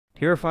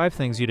Here are 5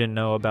 things you didn't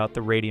know about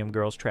the Radium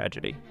Girls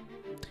tragedy.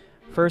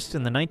 First,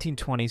 in the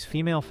 1920s,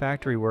 female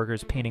factory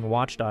workers painting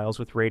watch dials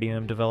with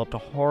radium developed a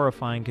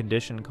horrifying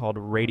condition called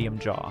radium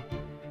jaw.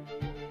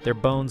 Their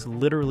bones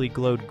literally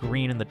glowed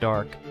green in the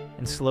dark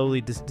and slowly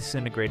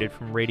disintegrated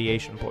from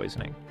radiation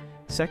poisoning.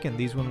 Second,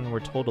 these women were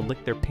told to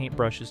lick their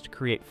paintbrushes to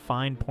create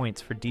fine points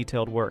for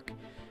detailed work.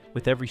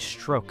 With every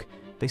stroke,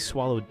 they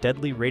swallowed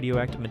deadly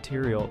radioactive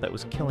material that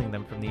was killing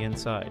them from the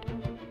inside.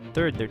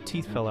 Third, their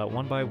teeth fell out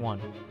one by one,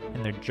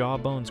 and their jaw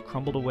bones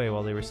crumbled away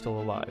while they were still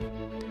alive.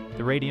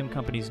 The radium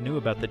companies knew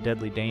about the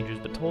deadly dangers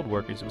but told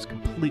workers it was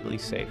completely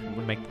safe and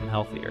would make them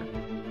healthier.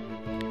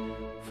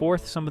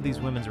 Fourth, some of these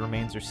women's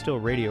remains are still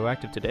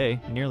radioactive today,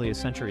 nearly a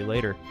century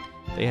later.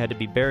 They had to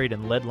be buried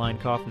in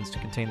lead-lined coffins to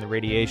contain the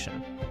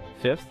radiation.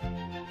 Fifth,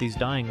 these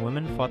dying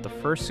women fought the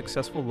first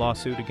successful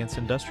lawsuit against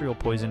industrial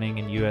poisoning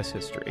in U.S.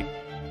 history.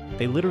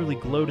 They literally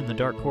glowed in the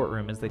dark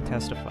courtroom as they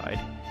testified,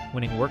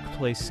 winning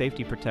workplace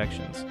safety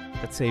protections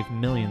that save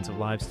millions of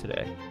lives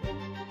today.